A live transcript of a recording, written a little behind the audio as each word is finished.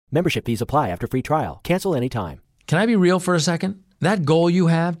Membership fees apply after free trial. Cancel anytime. Can I be real for a second? That goal you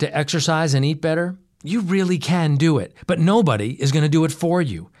have to exercise and eat better, you really can do it, but nobody is going to do it for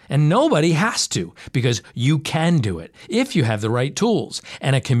you. And nobody has to, because you can do it if you have the right tools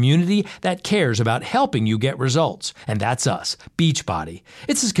and a community that cares about helping you get results. And that's us, Beachbody.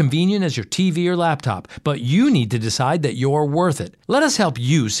 It's as convenient as your TV or laptop, but you need to decide that you're worth it. Let us help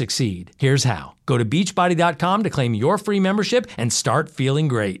you succeed. Here's how. Go to beachbody.com to claim your free membership and start feeling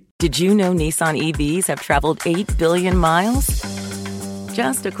great. Did you know Nissan EVs have traveled 8 billion miles?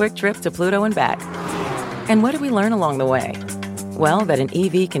 Just a quick trip to Pluto and back. And what did we learn along the way? Well, that an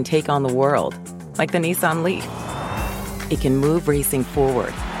EV can take on the world, like the Nissan Leaf. It can move racing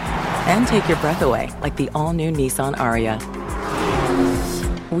forward and take your breath away, like the all-new Nissan Ariya.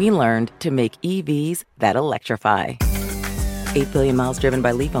 We learned to make EVs that electrify. 8 billion miles driven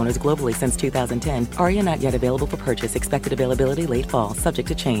by Leaf owners globally since 2010. Ariya not yet available for purchase. Expected availability late fall, subject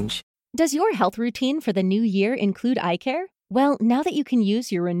to change. Does your health routine for the new year include eye care? Well, now that you can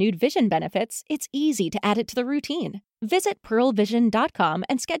use your renewed vision benefits, it's easy to add it to the routine. Visit pearlvision.com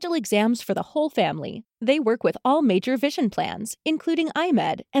and schedule exams for the whole family. They work with all major vision plans, including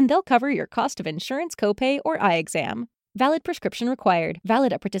iMed, and they'll cover your cost of insurance copay or eye exam. Valid prescription required.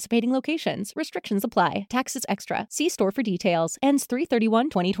 Valid at participating locations. Restrictions apply. Taxes extra. See store for details. Ends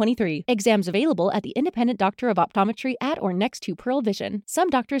 3/31/2023. Exams available at the independent doctor of optometry at or next to Pearl Vision. Some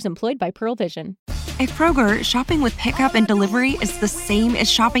doctors employed by Pearl Vision. At Kroger, shopping with pickup and delivery is the same as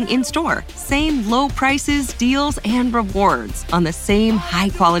shopping in-store. Same low prices, deals, and rewards on the same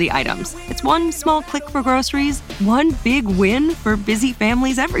high-quality items. It's one small click for groceries, one big win for busy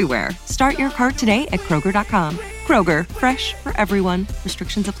families everywhere. Start your cart today at Kroger.com. Kroger, fresh for everyone.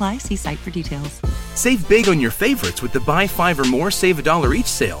 Restrictions apply. See site for details. Save big on your favorites with the Buy 5 or More, Save $1 each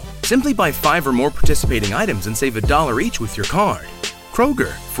sale. Simply buy 5 or more participating items and save $1 each with your card.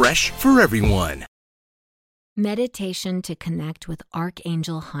 Kroger, fresh for everyone. Meditation to connect with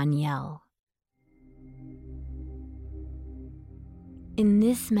Archangel Haniel. In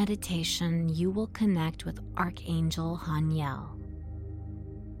this meditation, you will connect with Archangel Haniel.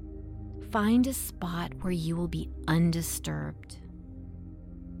 Find a spot where you will be undisturbed.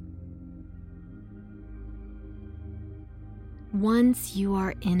 Once you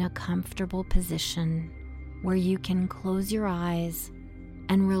are in a comfortable position where you can close your eyes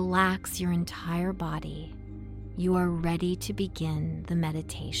and relax your entire body, you are ready to begin the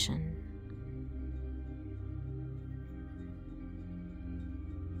meditation.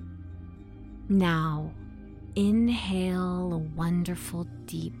 Now, inhale a wonderful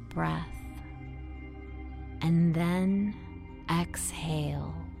deep breath, and then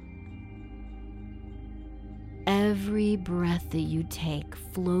exhale. Every breath that you take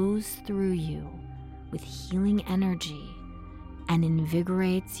flows through you with healing energy and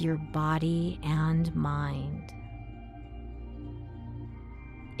invigorates your body and mind.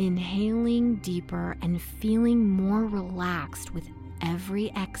 Inhaling deeper and feeling more relaxed with every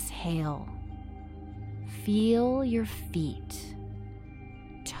exhale. Feel your feet,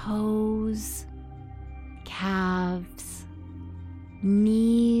 toes, calves,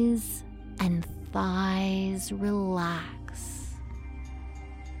 knees, and thighs relax.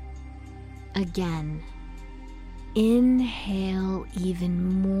 Again, inhale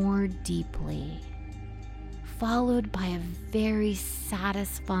even more deeply, followed by a very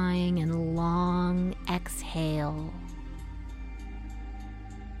satisfying and long exhale.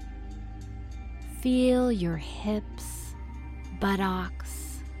 Feel your hips,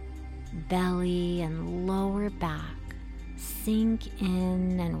 buttocks, belly, and lower back sink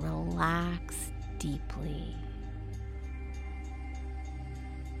in and relax deeply.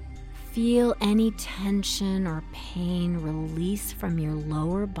 Feel any tension or pain release from your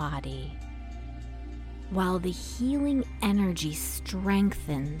lower body, while the healing energy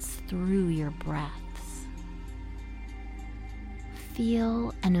strengthens through your breaths.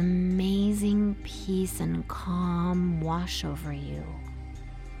 Feel an amazing peace and calm wash over you.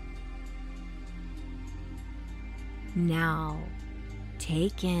 Now,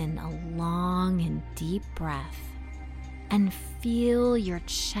 take in a long and deep breath and feel your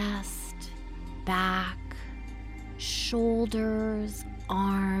chest, back, shoulders,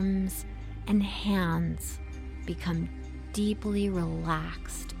 arms, and hands become deeply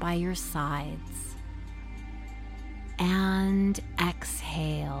relaxed by your sides. And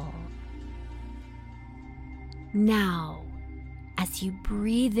exhale. Now, as you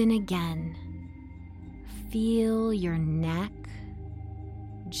breathe in again, feel your neck,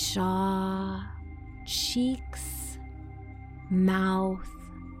 jaw, cheeks, mouth,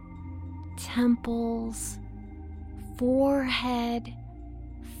 temples, forehead,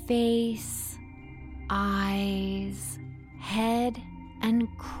 face, eyes, head, and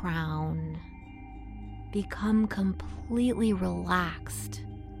crown become completely relaxed,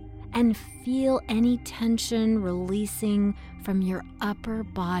 and feel any tension releasing from your upper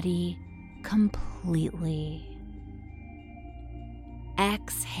body completely.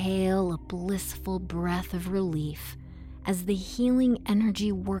 Exhale a blissful breath of relief as the healing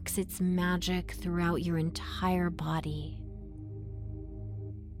energy works its magic throughout your entire body.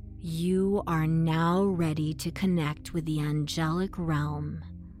 You are now ready to connect with the angelic realm,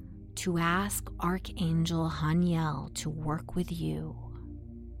 to ask Archangel Haniel to work with you.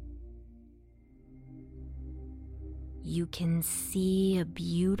 You can see a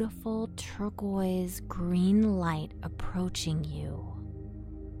beautiful turquoise green light approaching you.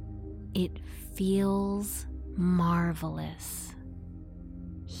 It feels marvelous,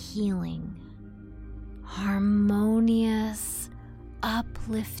 healing, harmonious,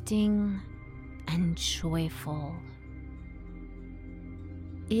 uplifting, and joyful.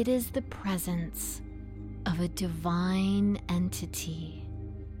 It is the presence of a divine entity,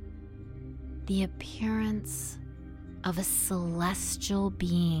 the appearance of a celestial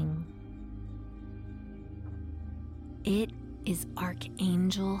being. It is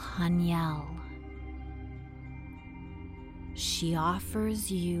Archangel Haniel. She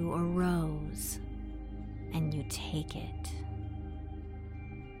offers you a rose, and you take it.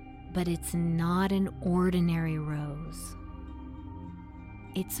 But it's not an ordinary rose.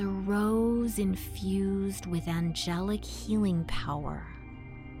 It's a rose infused with angelic healing power.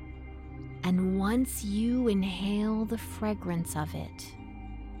 And once you inhale the fragrance of it,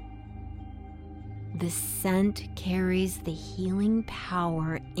 the scent carries the healing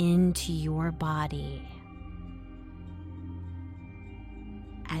power into your body.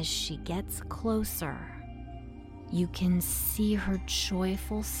 As she gets closer, you can see her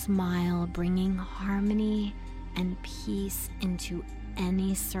joyful smile bringing harmony and peace into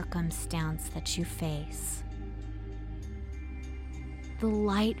any circumstance that you face. The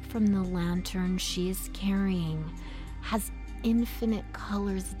light from the lantern she is carrying has infinite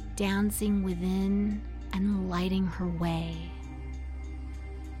colors dancing within and lighting her way.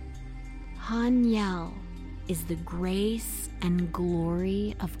 Haniel is the grace and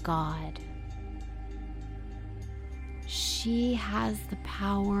glory of God. She has the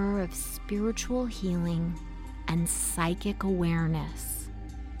power of spiritual healing and psychic awareness.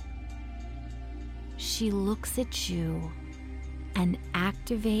 She looks at you and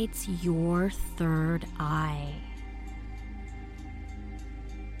activates your third eye.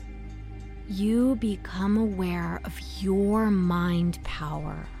 You become aware of your mind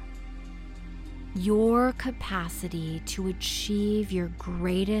power, your capacity to achieve your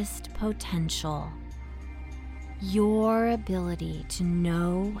greatest potential, your ability to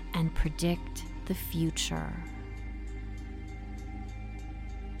know and predict the future.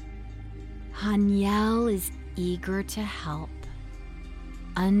 Haniel is eager to help,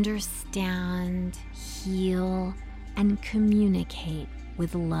 understand, heal, and communicate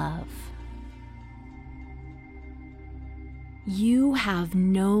with love. You have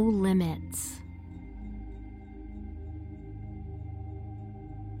no limits.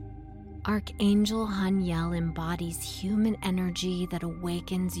 Archangel Haniel embodies human energy that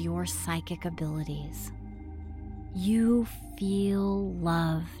awakens your psychic abilities. You feel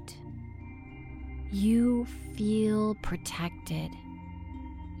loved. You feel protected.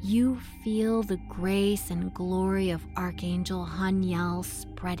 You feel the grace and glory of Archangel Haniel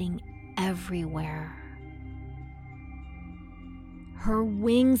spreading everywhere. Her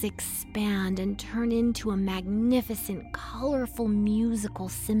wings expand and turn into a magnificent, colorful musical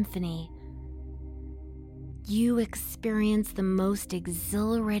symphony. You experience the most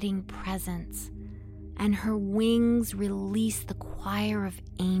exhilarating presence, and her wings release the choir of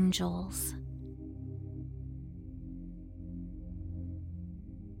angels.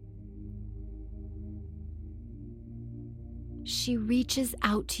 She reaches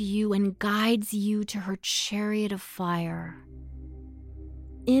out to you and guides you to her chariot of fire.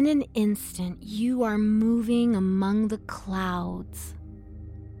 In an instant, you are moving among the clouds.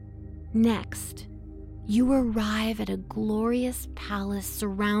 Next, you arrive at a glorious palace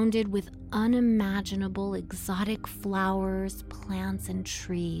surrounded with unimaginable exotic flowers, plants, and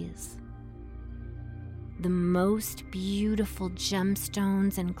trees. The most beautiful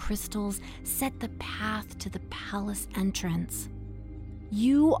gemstones and crystals set the path to the palace entrance.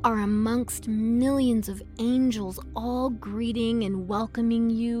 You are amongst millions of angels, all greeting and welcoming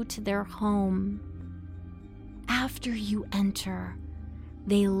you to their home. After you enter,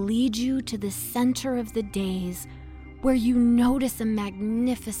 they lead you to the center of the dais, where you notice a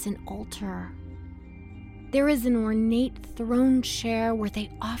magnificent altar. There is an ornate throne chair where they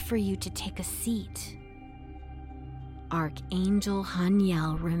offer you to take a seat. Archangel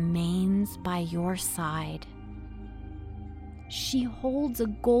Haniel remains by your side. She holds a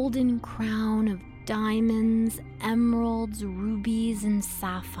golden crown of diamonds, emeralds, rubies, and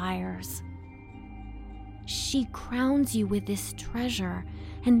sapphires. She crowns you with this treasure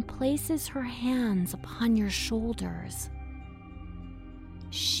and places her hands upon your shoulders.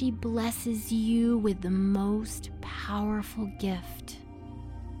 She blesses you with the most powerful gift.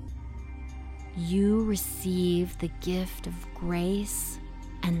 You receive the gift of grace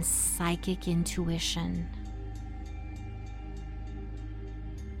and psychic intuition.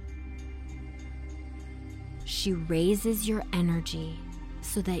 She raises your energy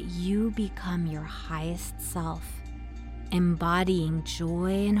so that you become your highest self, embodying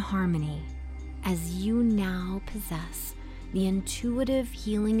joy and harmony as you now possess the intuitive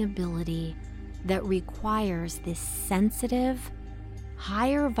healing ability that requires this sensitive,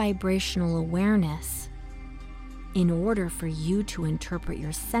 higher vibrational awareness in order for you to interpret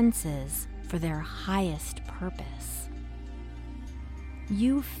your senses for their highest purpose.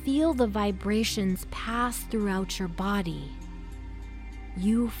 You feel the vibrations pass throughout your body.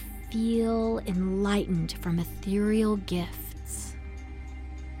 You feel enlightened from ethereal gifts.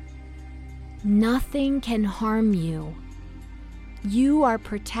 Nothing can harm you. You are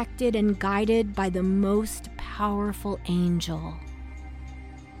protected and guided by the most powerful angel.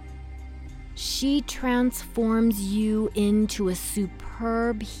 She transforms you into a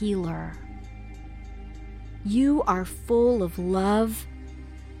superb healer. You are full of love,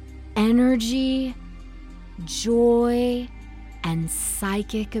 energy, joy, and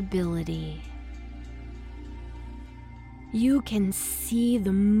psychic ability. You can see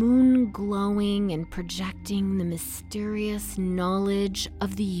the moon glowing and projecting the mysterious knowledge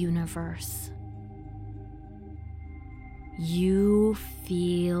of the universe. You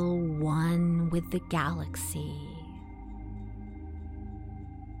feel one with the galaxy.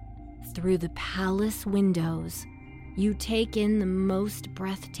 Through the palace windows, you take in the most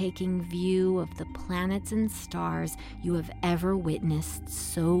breathtaking view of the planets and stars you have ever witnessed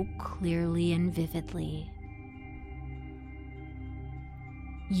so clearly and vividly.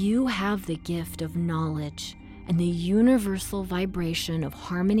 You have the gift of knowledge and the universal vibration of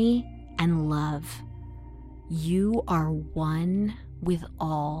harmony and love. You are one with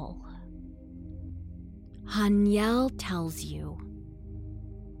all. Haniel tells you,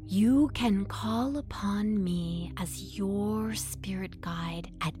 you can call upon me as your spirit guide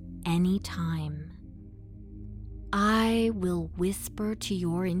at any time. I will whisper to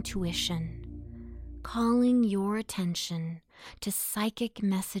your intuition, calling your attention to psychic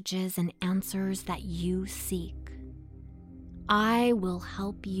messages and answers that you seek. I will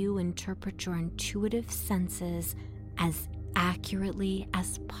help you interpret your intuitive senses as accurately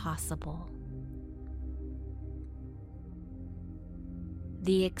as possible.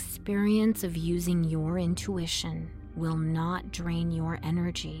 The experience of using your intuition will not drain your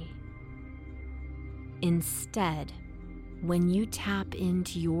energy. Instead, when you tap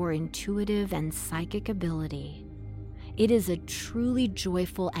into your intuitive and psychic ability, it is a truly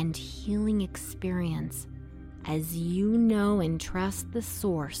joyful and healing experience as you know and trust the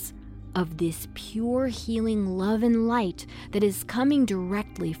source of this pure healing love and light that is coming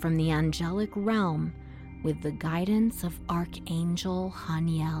directly from the angelic realm with the guidance of Archangel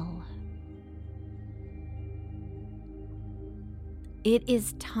Haniel. It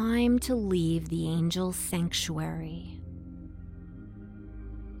is time to leave the angel's sanctuary.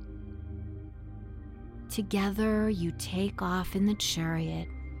 Together, you take off in the chariot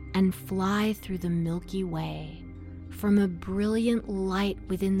and fly through the Milky Way from a brilliant light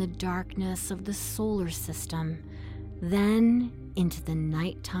within the darkness of the solar system, then into the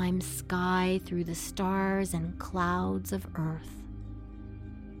nighttime sky through the stars and clouds of Earth.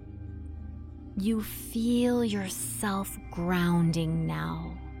 You feel yourself grounding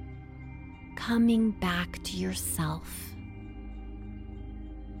now, coming back to yourself.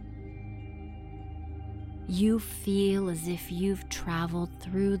 You feel as if you've traveled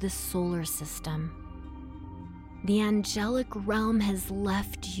through the solar system. The angelic realm has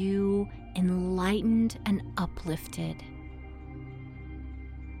left you enlightened and uplifted.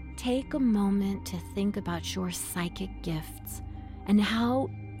 Take a moment to think about your psychic gifts and how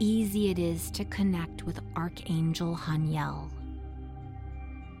easy it is to connect with Archangel Haniel.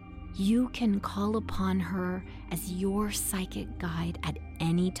 You can call upon her as your psychic guide at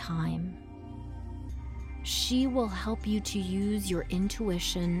any time. She will help you to use your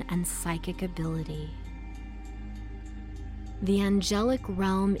intuition and psychic ability. The angelic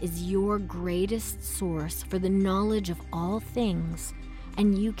realm is your greatest source for the knowledge of all things,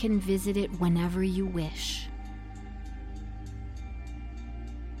 and you can visit it whenever you wish.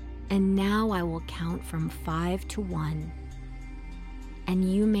 And now I will count from 5 to 1,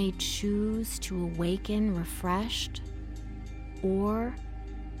 and you may choose to awaken refreshed or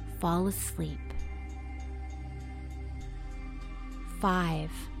fall asleep. 5,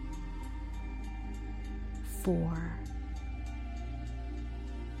 4,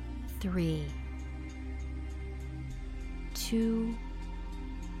 3, 2,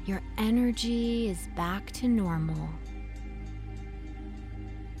 your energy is back to normal.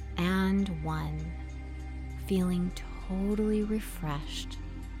 And 1, feeling totally refreshed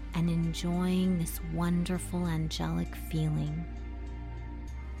and enjoying this wonderful angelic feeling.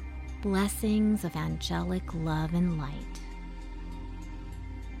 Blessings of angelic love and light.